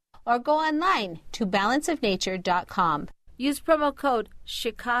 1-800-2468-751. Or go online to balanceofnature.com. Use promo code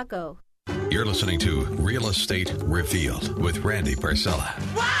CHICAGO. You're listening to Real Estate Revealed with Randy Barcella.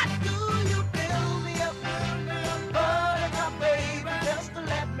 What do you build me up, buttercup, baby, just to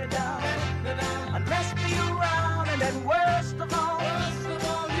let me down? I messed me around, and then worst of all,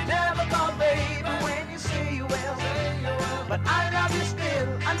 you never call, baby, when you say you will. But I love you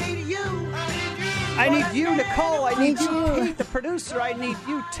still. I need you. I need you, Nicole. I need you, Pete, the producer. I need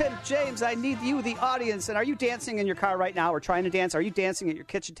you, Tim James. I need you, the audience. And are you dancing in your car right now or trying to dance? Are you dancing at your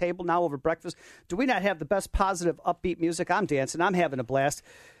kitchen table now over breakfast? Do we not have the best positive, upbeat music? I'm dancing. I'm having a blast.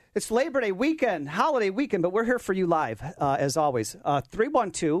 It's Labor Day weekend, holiday weekend, but we're here for you live, as always.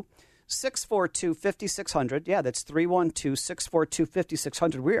 312-642-5600. Yeah, that's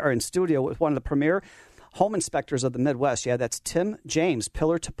 312-642-5600. We are in studio with one of the premier home inspectors of the Midwest. Yeah, that's Tim James,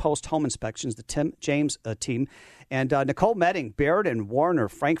 Pillar to Post Home Inspections, the Tim James team. And Nicole Medding, Baird and Warner,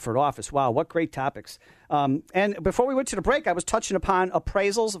 Frankfurt office. Wow, what great topics. And before we went to the break, I was touching upon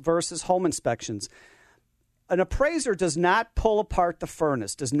appraisals versus home inspections. An appraiser does not pull apart the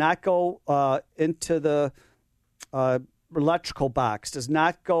furnace, does not go into the electrical box, does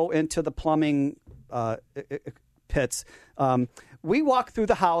not go into the plumbing pits. We walk through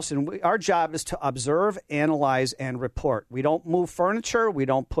the house, and our job is to observe, analyze, and report. We don't move furniture. We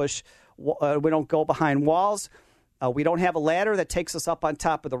don't push. We don't go behind walls. We don't have a ladder that takes us up on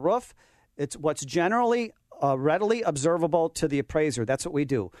top of the roof. It's what's generally readily observable to the appraiser. That's what we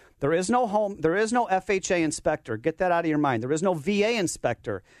do. There is no FHA inspector. Get that out of your mind. There is no VA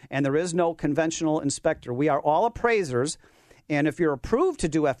inspector, and there is no conventional inspector. We are all appraisers. And if you're approved to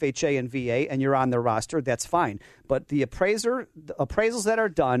do FHA and VA and you're on their roster, that's fine. But the appraisals that are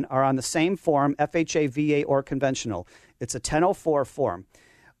done are on the same form, FHA, VA, or conventional. It's a 1004 form.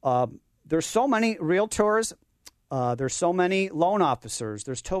 There's so many realtors. There's so many loan officers.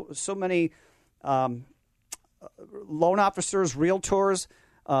 There's so many loan officers, realtors,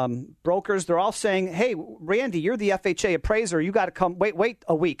 brokers. They're all saying, hey, Randy, you're the FHA appraiser. You got to come. Wait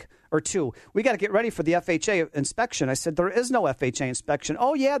a week or two. We got to get ready for the FHA inspection. I said, there is no FHA inspection.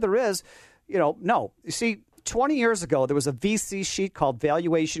 Oh, yeah, there is. No. You see, 20 years ago, there was a VC sheet called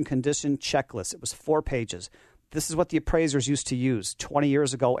Valuation Condition Checklist. It was 4 pages. This is what the appraisers used to use 20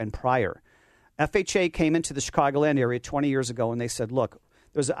 years ago and prior. FHA came into the Chicagoland area 20 years ago, and they said, look,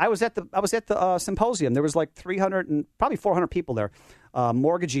 I was at the symposium. There was like 300 and probably 400 people there,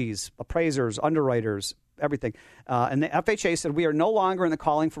 mortgagees, appraisers, underwriters, everything. And the FHA said, we are no longer in the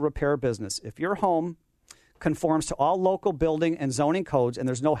calling for repair business. If your home conforms to all local building and zoning codes and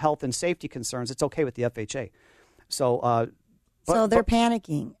there's no health and safety concerns, it's okay with the FHA. So they're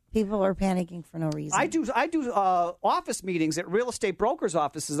panicking. People are panicking for no reason. I do office meetings at real estate brokers'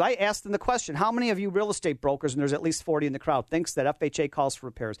 offices. I ask them the question, how many of you real estate brokers, and there's at least 40 in the crowd, thinks that FHA calls for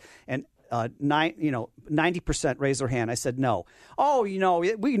repairs? And 90% raise their hand. I said no. Oh, we know,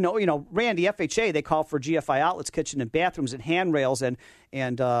 Randy, FHA, they call for GFI outlets, kitchen and bathrooms, and handrails, and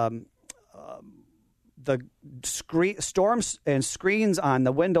the storms and screens on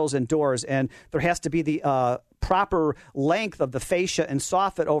the windows and doors, and there has to be the proper length of the fascia and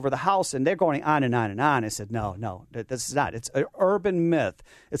soffit over the house, and they're going on and on and on. I said, no, this is not. It's an urban myth.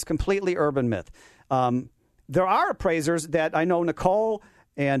 It's completely urban myth. There are appraisers that I know, Nicole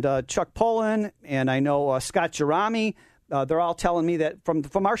and Chuck Pullen, and I know Scott Jerami. They're all telling me that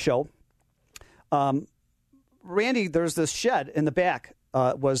from our show, Randy, there's this shed in the back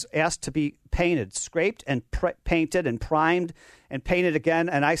was asked to be painted, scraped and painted and primed and painted again.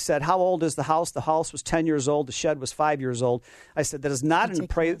 And I said, how old is the house? The house was 10 years old. The shed was 5 years old. I said, that is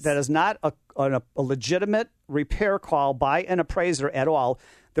not a legitimate repair call by an appraiser at all.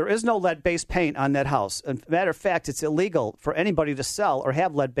 There is no lead-based paint on that house. As a matter of fact, it's illegal for anybody to sell or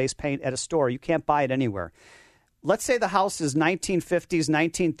have lead-based paint at a store. You can't buy it anywhere. Let's say the house is 1950s,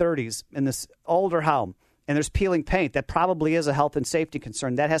 1930s in this older home. and there's peeling paint, that probably is a health and safety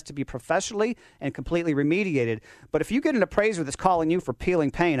concern. That has to be professionally and completely remediated. But if you get an appraiser that's calling you for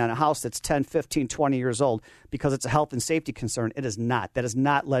peeling paint on a house that's 10, 15, 20 years old because it's a health and safety concern, it is not. That is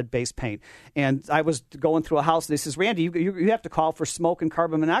not lead-based paint. And I was going through a house, and they says, Randy, you have to call for smoke and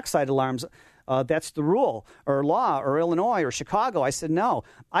carbon monoxide alarms. That's the rule or law or Illinois or Chicago. I said, no.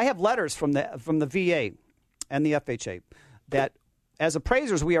 I have letters from the VA and the FHA that as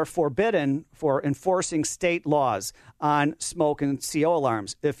appraisers, we are forbidden for enforcing state laws on smoke and CO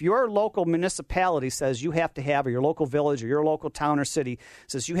alarms. If your local municipality says you have to have, or your local village or your local town or city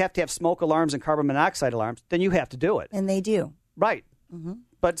says you have to have smoke alarms and carbon monoxide alarms, then you have to do it. And they do. Right. Mm-hmm.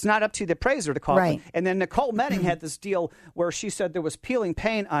 But it's not up to the appraiser to call. Right. And then Nicole Menning had this deal where she said there was peeling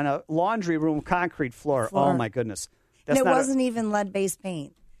paint on a laundry room concrete floor. Oh, my goodness. And it wasn't even lead-based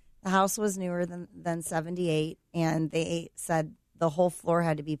paint. The house was newer than 78, and they said the whole floor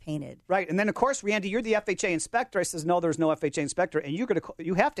had to be painted. Right. And then, of course, Randy, you're the FHA inspector. I says, no, there's no FHA inspector. And you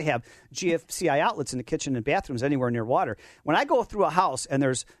have to have GFCI outlets in the kitchen and bathrooms anywhere near water. When I go through a house and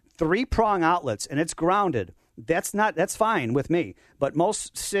there's 3-prong outlets and it's grounded, that's fine with me. But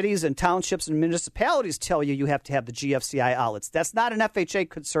most cities and townships and municipalities tell you have to have the GFCI outlets. That's not an FHA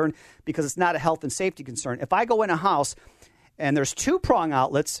concern because it's not a health and safety concern. If I go in a house and there's 2-prong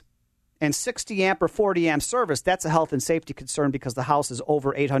outlets and 60 amp or 40 amp service, that's a health and safety concern because the house is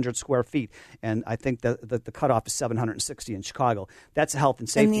over 800 square feet. And I think the cutoff is 760 in Chicago. That's a health and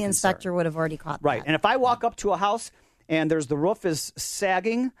safety concern. And the inspector would have already caught that. Right. And if I walk up to a house and the roof is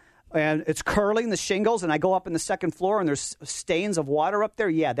sagging and it's curling, the shingles, and I go up in the second floor and there's stains of water up there,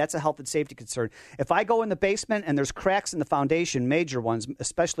 yeah, that's a health and safety concern. If I go in the basement and there's cracks in the foundation, major ones,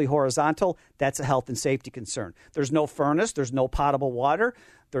 especially horizontal, that's a health and safety concern. There's no furnace, there's no potable water,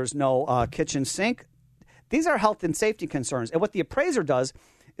 there's no kitchen sink. These are health and safety concerns. And what the appraiser does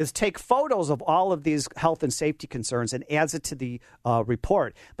is take photos of all of these health and safety concerns and adds it to the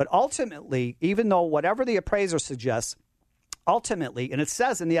report. But ultimately, even though whatever the appraiser suggests, ultimately, and it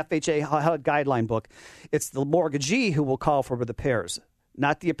says in the FHA HUD guideline book, it's the mortgagee who will call for repairs,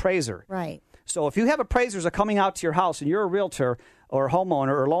 not the appraiser. Right. So if you have appraisers that are coming out to your house and you're a realtor or a homeowner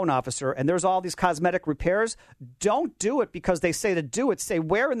or loan officer and there's all these cosmetic repairs, don't do it because they say to do it. Say,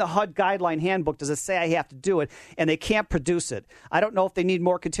 where in the HUD guideline handbook does it say I have to do it? And they can't produce it. I don't know if they need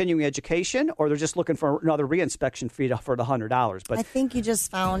more continuing education or they're just looking for another reinspection fee for the $100. But I think you just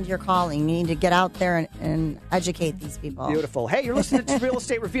found your calling. You need to get out there and educate these people. Beautiful. Hey, you're listening to Real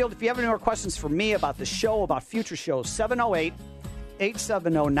Estate Revealed. If you have any more questions for me about the show, about future shows,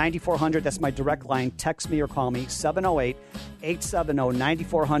 708-870-9400. That's my direct line. Text me or call me,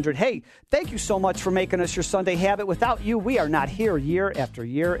 708-870-9400. Hey, thank you so much for making us your Sunday habit. Without you, we are not here year after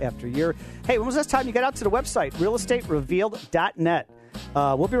year after year. Hey, when was this time you got out to the website, realestaterevealed.net?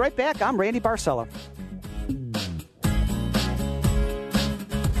 We'll be right back. I'm Randy Barcella.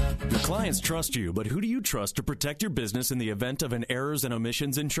 Clients trust you, but who do you trust to protect your business in the event of an errors and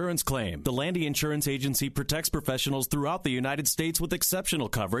omissions insurance claim? The Landy Insurance Agency protects professionals throughout the United States with exceptional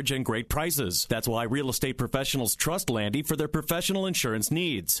coverage and great prices. That's why real estate professionals trust Landy for their professional insurance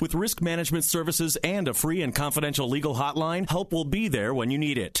needs. With risk management services and a free and confidential legal hotline, help will be there when you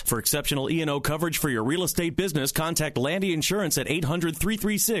need it. For exceptional E&O coverage for your real estate business, contact Landy Insurance at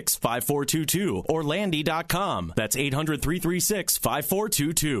 800-336-5422 or landy.com. That's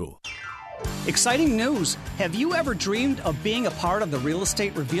 800-336-5422. Exciting news. Have you ever dreamed of being a part of the Real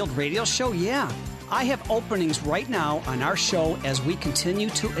Estate Revealed radio show? Yeah. I have openings right now on our show as we continue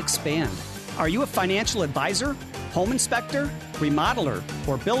to expand. Are you a financial advisor, home inspector, remodeler,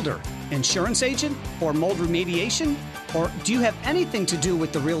 or builder, insurance agent, or mold remediation? Or do you have anything to do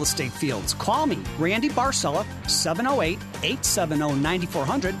with the real estate fields? Call me, Randy Barcella,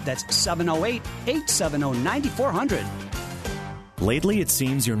 708-870-9400. That's 708-870-9400. Lately, it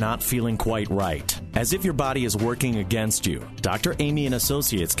seems you're not feeling quite right, as if your body is working against you. Dr. Amy and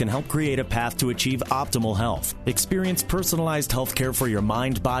Associates can help create a path to achieve optimal health. Experience personalized health care for your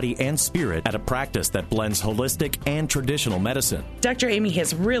mind, body, and spirit at a practice that blends holistic and traditional medicine. Dr. Amy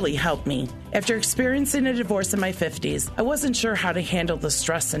has really helped me. After experiencing a divorce in my 50s, I wasn't sure how to handle the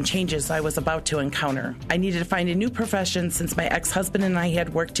stress and changes I was about to encounter. I needed to find a new profession since my ex-husband and I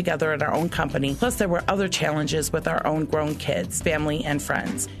had worked together at our own company, plus there were other challenges with our own grown kids, family, and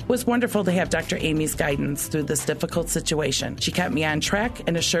friends. It was wonderful to have Dr. Amy Amy's guidance through this difficult situation. She kept me on track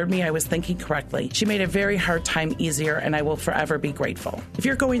and assured me I was thinking correctly. She made a very hard time easier, and I will forever be grateful. If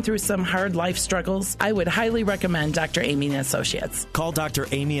you're going through some hard life struggles, I would highly recommend Dr. Amy and Associates. Call Dr.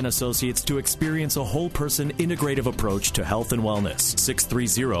 Amy and Associates to experience a whole-person integrative approach to health and wellness.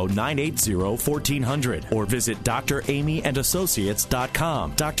 630-980-1400 or visit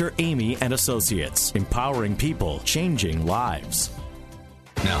dramyandassociates.com. Dr. Amy and Associates, empowering people, changing lives.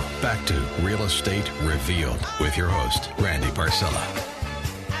 Now, back to Real Estate Revealed with your host, Randy Barcella.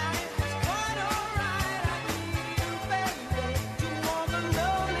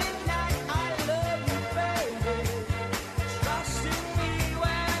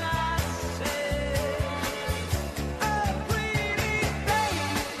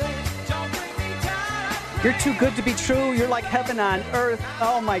 You're too good to be true. You're like heaven on earth.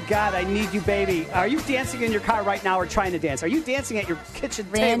 Oh, my God, I need you, baby. Are you dancing in your car right now or trying to dance? Are you dancing at your kitchen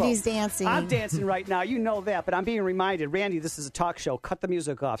table? Randy's dancing. I'm dancing right now. You know that, but I'm being reminded. Randy, this is a talk show. Cut the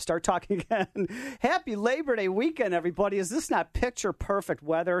music off. Start talking again. Happy Labor Day weekend, everybody. Is this not picture-perfect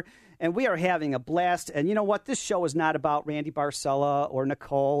weather? And we are having a blast. And you know what? This show is not about Randy Barcella or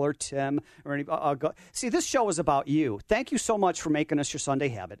Nicole or Tim or any. See, this show is about you. Thank you so much for making us your Sunday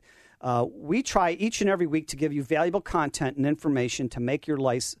habit. We try each and every week to give you valuable content and information to make your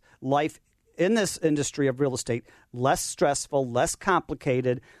life in this industry of real estate less stressful, less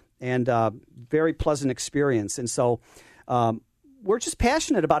complicated, and very pleasant experience. And so we're just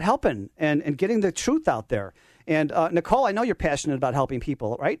passionate about helping and getting the truth out there. And Nicole, I know you're passionate about helping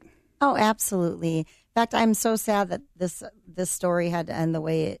people, right? Oh, absolutely. In fact, I'm so sad that this story had to end the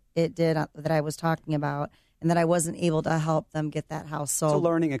way it did that I was talking about, and that I wasn't able to help them get that house sold. It's a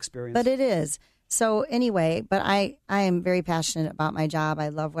learning experience. But it is. So anyway, but I am very passionate about my job. I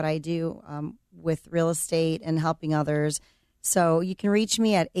love what I do with real estate and helping others. So you can reach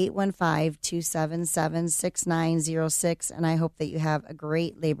me at 815-277-6906, and I hope that you have a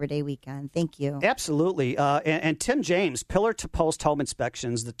great Labor Day weekend. Thank you. Absolutely. And Tim James, Pillar to Post Home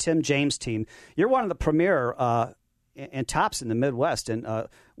Inspections, the Tim James team. You're one of the premier and tops in the Midwest, and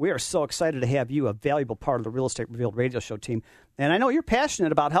we are so excited to have you, a valuable part of the Real Estate Revealed radio show team. And I know you're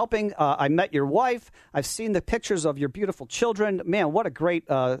passionate about helping. I met your wife. I've seen the pictures of your beautiful children. Man, what a great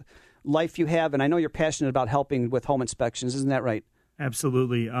life you have, and I know you're passionate about helping with home inspections. Isn't that right?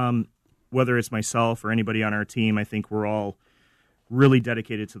 Absolutely. Whether it's myself or anybody on our team, I think we're all really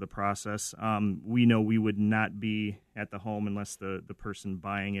dedicated to the process. We know we would not be at the home unless the person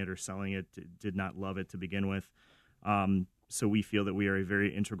buying it or selling it did not love it to begin with. So we feel that we are a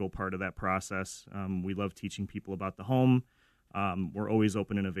very integral part of that process. We love teaching people about the home. We're always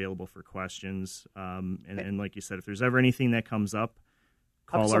open and available for questions. And like you said, if there's ever anything that comes up,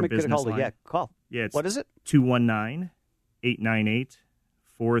 call our business line. Yeah, call. Yeah, it's what is it?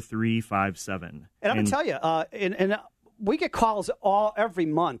 219-898-4357. And I'm going to tell you, we get calls every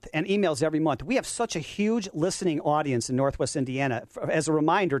month and emails every month. We have such a huge listening audience in Northwest Indiana. As a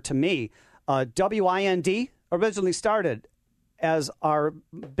reminder to me, WIND originally started as our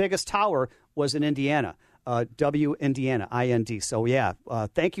biggest tower was in Indiana. Indiana, IND. So, yeah,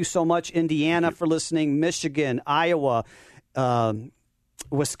 thank you so much, Indiana, for listening. Michigan, Iowa,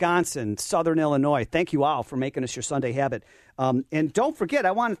 Wisconsin, Southern Illinois. Thank you all for making us your Sunday habit. And don't forget,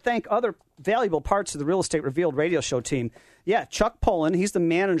 I want to thank other valuable parts of the Real Estate Revealed radio show team. Yeah, Chuck Pullen, he's the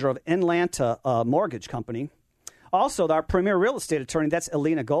manager of Inlanta Mortgage Company. Also, our premier real estate attorney, that's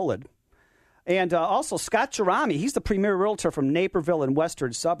Elena Golid. And also Scott Gerami, he's the premier realtor from Naperville and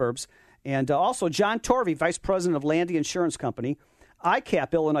Western Suburbs. And also John Torvey, vice president of Landy Insurance Company.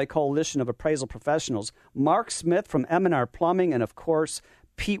 ICAP, Illinois Coalition of Appraisal Professionals. Mark Smith from M&R Plumbing. And, of course,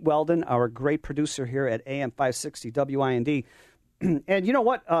 Pete Weldon, our great producer here at AM 560 WIND. And you know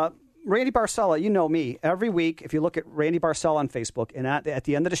what? Randy Barcella, you know me. Every week, if you look at Randy Barcella on Facebook, and at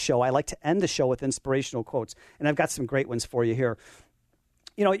the end of the show, I like to end the show with inspirational quotes. And I've got some great ones for you here.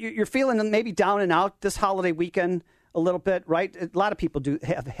 You know, you're feeling maybe down and out this holiday weekend a little bit, right? A lot of people do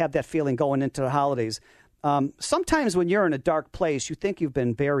have that feeling going into the holidays. Sometimes when you're in a dark place, you think you've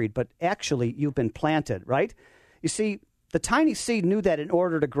been buried, but actually you've been planted, right? You see, the tiny seed knew that in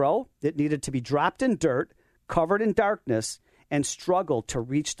order to grow, it needed to be dropped in dirt, covered in darkness, and struggled to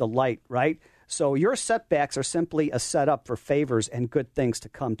reach the light, right? So your setbacks are simply a setup for favors and good things to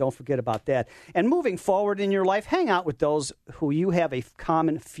come. Don't forget about that. And moving forward in your life, hang out with those who you have a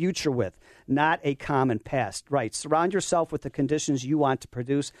common future with, not a common past. Right. Surround yourself with the conditions you want to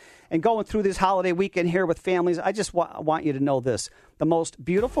produce. And going through this holiday weekend here with families, I just want you to know this. The most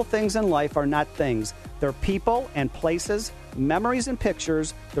beautiful things in life are not things. They're people and places, memories and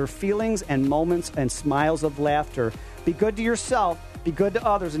pictures. They're feelings and moments and smiles of laughter. Be good to yourself. Be good to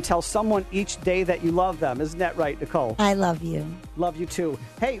others and tell someone each day that you love them. Isn't that right, Nicole? I love you. Love you too.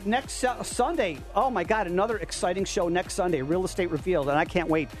 Hey, next Sunday, oh my God, another exciting show next Sunday, Real Estate Revealed, and I can't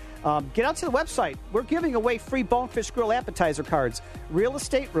wait. Get out to the website. We're giving away free Bonefish Grill appetizer cards.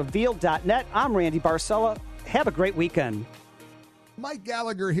 realestaterevealed.net. I'm Randy Barcella. Have a great weekend. Mike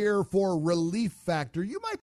Gallagher here for Relief Factor. You might